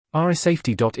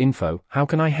AISafety.info, how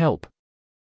can I help?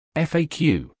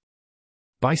 FAQ.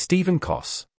 By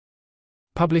StevenKaas.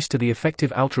 Published to the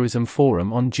Effective Altruism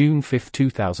Forum on June 5,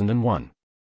 2001.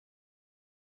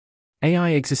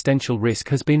 AI existential risk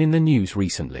has been in the news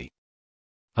recently.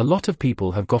 A lot of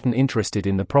people have gotten interested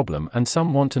in the problem and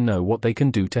some want to know what they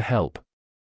can do to help.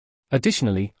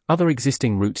 Additionally, other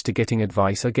existing routes to getting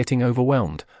advice are getting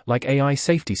overwhelmed, like AI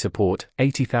Safety Support,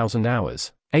 80,000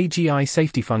 hours, AGI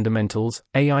Safety Fundamentals,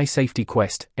 AI Safety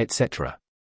Quest, etc.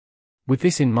 With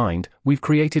this in mind, we've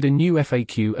created a new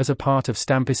FAQ as a part of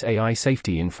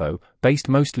AISafety.info, based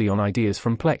mostly on ideas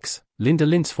from Plex, Linda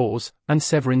Lindsfors, and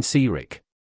Severin Seerick.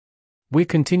 We're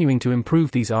continuing to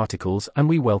improve these articles and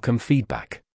we welcome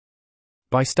feedback.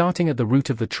 By starting at the root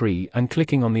of the tree and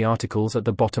clicking on the articles at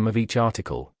the bottom of each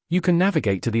article, you can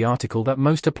navigate to the article that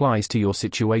most applies to your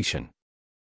situation.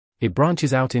 It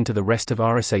branches out into the rest of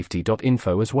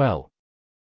AISafety.info as well.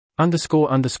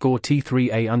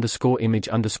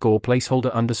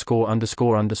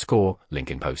 _T3A_image_placeholder____,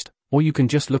 link in post, or you can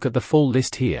just look at the full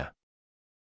list here.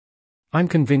 I'm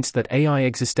convinced that AI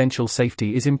existential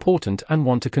safety is important and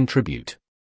want to contribute.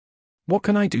 What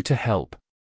can I do to help?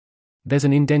 There's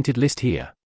an indented list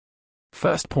here.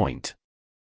 First point.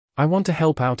 I want to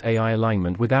help out AI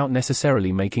alignment without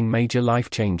necessarily making major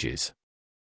life changes.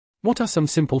 What are some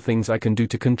simple things I can do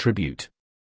to contribute?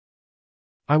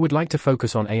 I would like to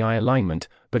focus on AI alignment,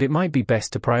 but it might be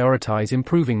best to prioritize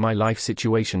improving my life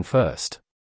situation first.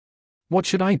 What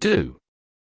should I do?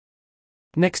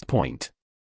 Next point.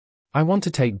 I want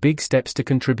to take big steps to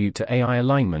contribute to AI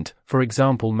alignment, for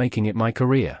example making it my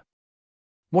career.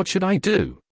 What should I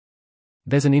do?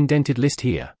 There's an indented list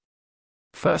here.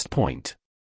 First point.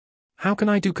 How can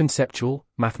I do conceptual,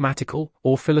 mathematical,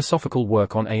 or philosophical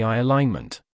work on AI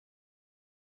alignment?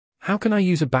 How can I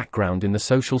use a background in the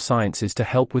social sciences to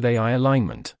help with AI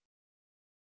alignment?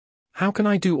 How can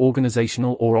I do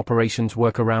organizational or operations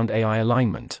work around AI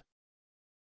alignment?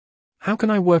 How can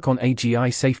I work on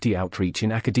AGI safety outreach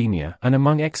in academia and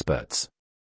among experts?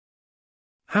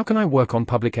 How can I work on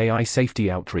public AI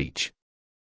safety outreach?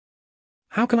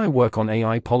 How can I work on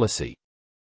AI policy?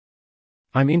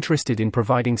 I'm interested in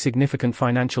providing significant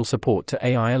financial support to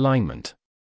AI alignment.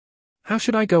 How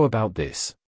should I go about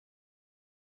this?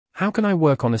 How can I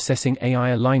work on assessing AI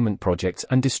alignment projects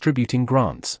and distributing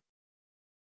grants?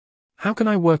 How can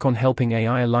I work on helping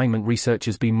AI alignment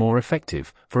researchers be more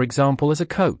effective, for example as a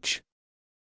coach?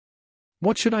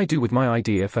 What should I do with my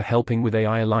idea for helping with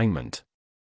AI alignment?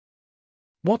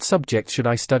 What subjects should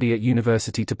I study at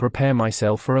university to prepare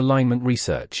myself for alignment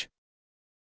research?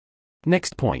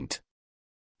 Next point.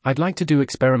 I'd like to do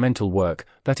experimental work,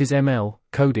 that is ML,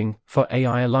 coding, for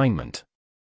AI alignment.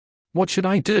 What should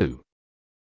I do?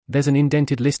 There's an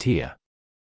indented list here.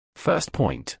 First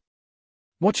point.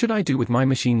 What should I do with my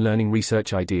machine learning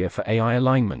research idea for AI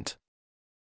alignment?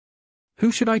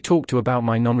 Who should I talk to about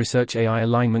my non-research AI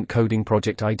alignment coding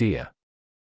project idea?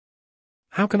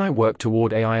 How can I work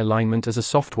toward AI alignment as a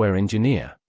software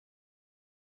engineer?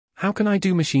 How can I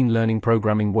do machine learning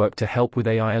programming work to help with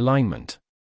AI alignment?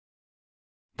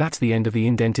 That's the end of the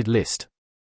indented list.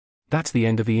 That's the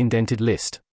end of the indented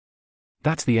list.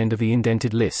 That's the end of the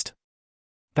indented list.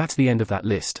 That's the end of that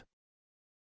list.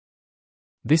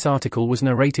 This article was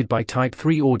narrated by Type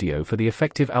 3 Audio for the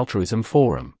Effective Altruism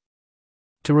Forum.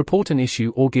 To report an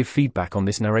issue or give feedback on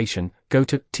this narration, go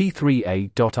to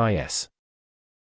t3a.is.